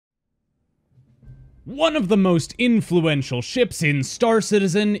One of the most influential ships in Star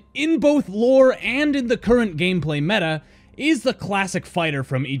Citizen, in both lore and in the current gameplay meta, is the classic fighter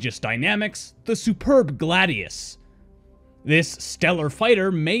from Aegis Dynamics, the superb Gladius. This stellar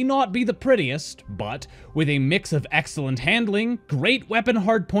fighter may not be the prettiest, but with a mix of excellent handling, great weapon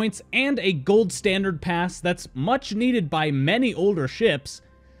hardpoints, and a gold standard pass that's much needed by many older ships,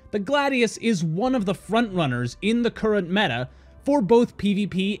 the Gladius is one of the frontrunners in the current meta for both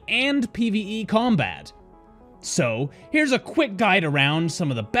PvP and PvE combat. So, here's a quick guide around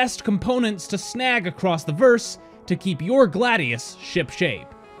some of the best components to snag across the verse to keep your Gladius shipshape.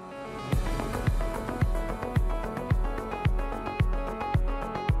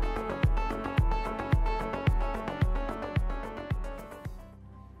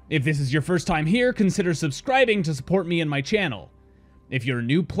 If this is your first time here, consider subscribing to support me and my channel. If you're a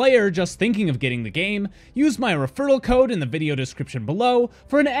new player just thinking of getting the game, use my referral code in the video description below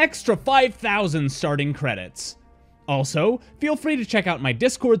for an extra 5,000 starting credits. Also, feel free to check out my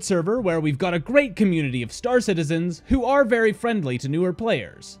Discord server where we've got a great community of Star Citizens who are very friendly to newer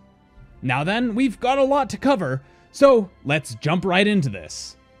players. Now then, we've got a lot to cover, so let's jump right into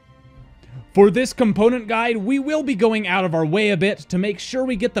this. For this component guide, we will be going out of our way a bit to make sure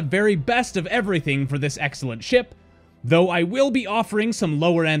we get the very best of everything for this excellent ship, though I will be offering some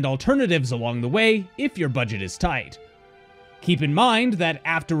lower-end alternatives along the way if your budget is tight. Keep in mind that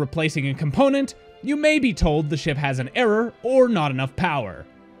after replacing a component, you may be told the ship has an error or not enough power.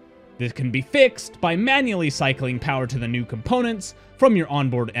 This can be fixed by manually cycling power to the new components from your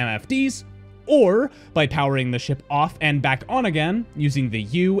onboard MFDs, or by powering the ship off and back on again using the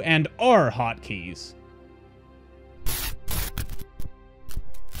U and R hotkeys.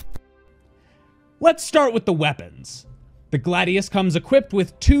 Let's start with the weapons. The Gladius comes equipped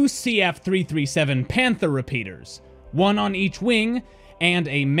with two CF337 Panther repeaters, one on each wing, and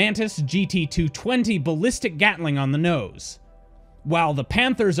a Mantis GT220 ballistic Gatling on the nose. While the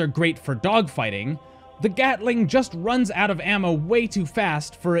Panthers are great for dogfighting, the Gatling just runs out of ammo way too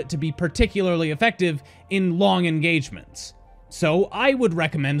fast for it to be particularly effective in long engagements. So I would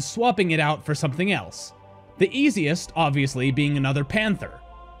recommend swapping it out for something else. The easiest, obviously, being another Panther.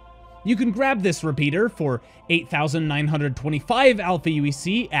 You can grab this repeater for 8,925 Alpha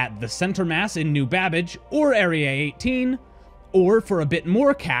UEC at the Center Mass in New Babbage or Area 18, or for a bit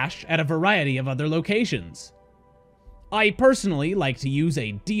more cash at a variety of other locations. I personally like to use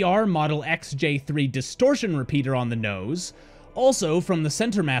a DR Model XJ3 distortion repeater on the nose, also from the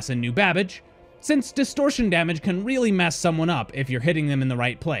Center Mass in New Babbage, since distortion damage can really mess someone up if you're hitting them in the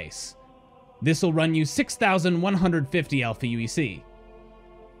right place. This'll run you 6,150 Alpha UEC.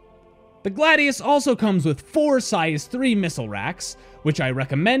 The Gladius also comes with 4 size 3 missile racks, which I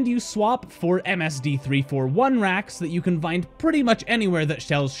recommend you swap for MSD 341 racks that you can find pretty much anywhere that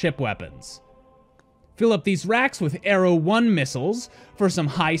sells ship weapons. Fill up these racks with Arrow 1 missiles for some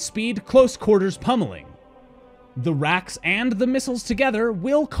high-speed, close-quarters pummeling. The racks and the missiles together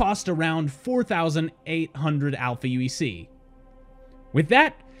will cost around 4,800 Alpha UEC. With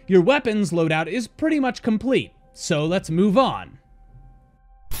that, your weapons loadout is pretty much complete, so let's move on.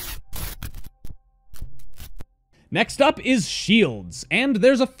 Next up is shields, and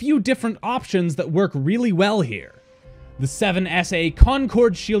there's a few different options that work really well here. The 7SA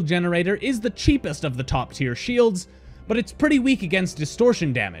Concord shield generator is the cheapest of the top tier shields, but it's pretty weak against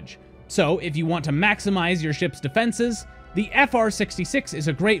distortion damage, so if you want to maximize your ship's defenses, the FR66 is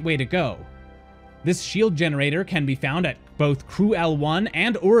a great way to go. This shield generator can be found at both Crew L1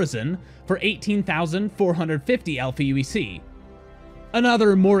 and Orison for 18,450 Alpha UEC.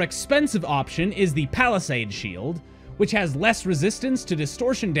 Another more expensive option is the Palisade shield, which has less resistance to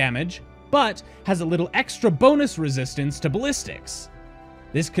distortion damage, but has a little extra bonus resistance to ballistics.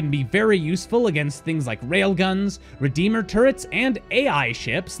 This can be very useful against things like railguns, Redeemer turrets, and AI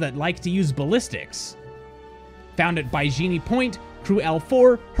ships that like to use ballistics. Found at Baijini Point, Crew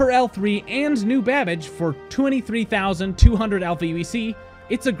L4, Her L3, and New Babbage for 23,200 Alpha UEC,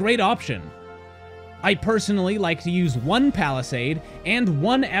 it's a great option. I personally like to use one Palisade and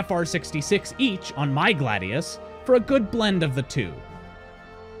one FR66 each on my Gladius for a good blend of the two.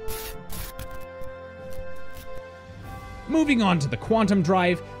 Moving on to the Quantum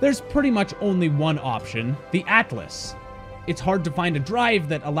Drive, there's pretty much only one option, the Atlas. It's hard to find a drive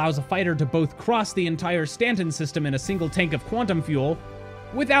that allows a fighter to both cross the entire Stanton system in a single tank of quantum fuel,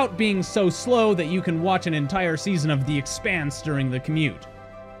 without being so slow that you can watch an entire season of The Expanse during the commute.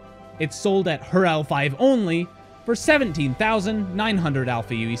 It's sold at Her L5 only for 17,900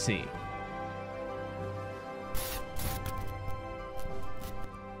 Alpha UEC.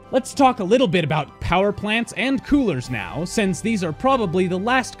 Let's talk a little bit about power plants and coolers now, since these are probably the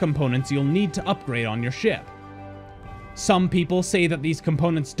last components you'll need to upgrade on your ship. Some people say that these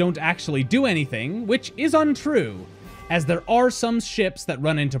components don't actually do anything, which is untrue, as there are some ships that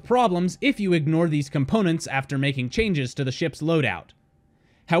run into problems if you ignore these components after making changes to the ship's loadout.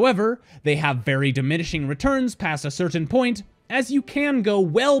 However, they have very diminishing returns past a certain point, as you can go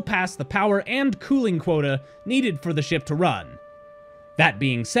well past the power and cooling quota needed for the ship to run. That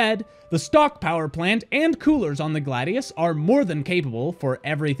being said, the stock power plant and coolers on the Gladius are more than capable for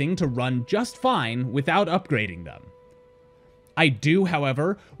everything to run just fine without upgrading them. I do,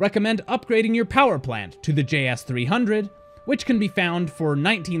 however, recommend upgrading your power plant to the JS300, which can be found for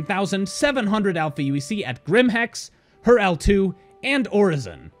 19,700 Alpha UEC at Grimhex, Her-L2, and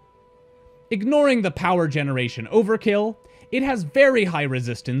Orizon. Ignoring the power generation overkill, it has very high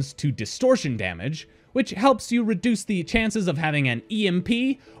resistance to distortion damage, which helps you reduce the chances of having an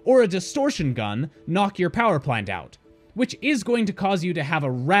EMP or a distortion gun knock your power plant out, which is going to cause you to have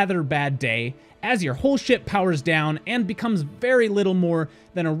a rather bad day as your whole ship powers down and becomes very little more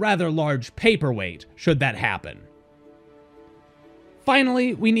than a rather large paperweight should that happen.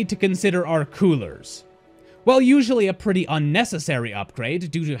 Finally, we need to consider our coolers. While usually a pretty unnecessary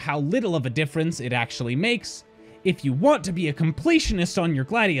upgrade due to how little of a difference it actually makes, if you want to be a completionist on your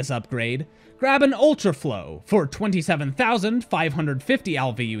Gladius upgrade, grab an Ultraflow for 27,550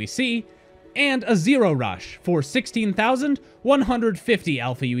 Alpha UEC, and a Zero Rush for 16,150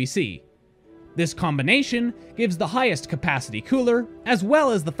 Alpha UEC. This combination gives the highest capacity cooler, as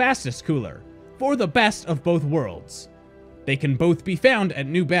well as the fastest cooler, for the best of both worlds. They can both be found at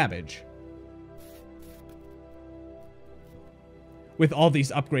New Babbage. With all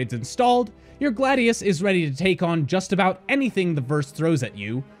these upgrades installed, your Gladius is ready to take on just about anything the verse throws at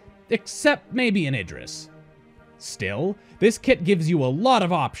you, except maybe an Idris. Still, this kit gives you a lot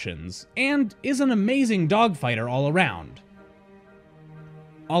of options, and is an amazing dogfighter all around.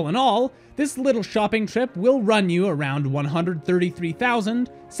 All in all, this little shopping trip will run you around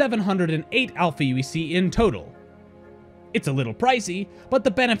 133,708 Alpha UEC in total. It's a little pricey, but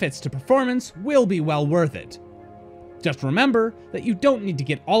the benefits to performance will be well worth it. Just remember that you don't need to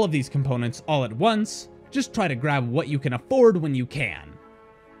get all of these components all at once, just try to grab what you can afford when you can.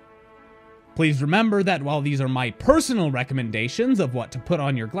 Please remember that while these are my personal recommendations of what to put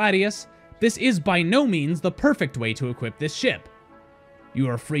on your Gladius, this is by no means the perfect way to equip this ship. You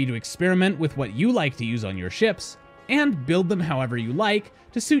are free to experiment with what you like to use on your ships, and build them however you like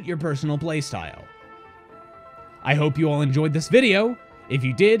to suit your personal playstyle. I hope you all enjoyed this video. If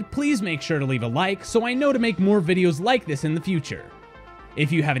you did, please make sure to leave a like so I know to make more videos like this in the future.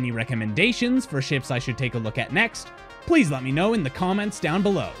 If you have any recommendations for ships I should take a look at next, please let me know in the comments down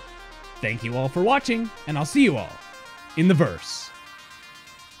below. Thank you all for watching, and I'll see you all in the verse.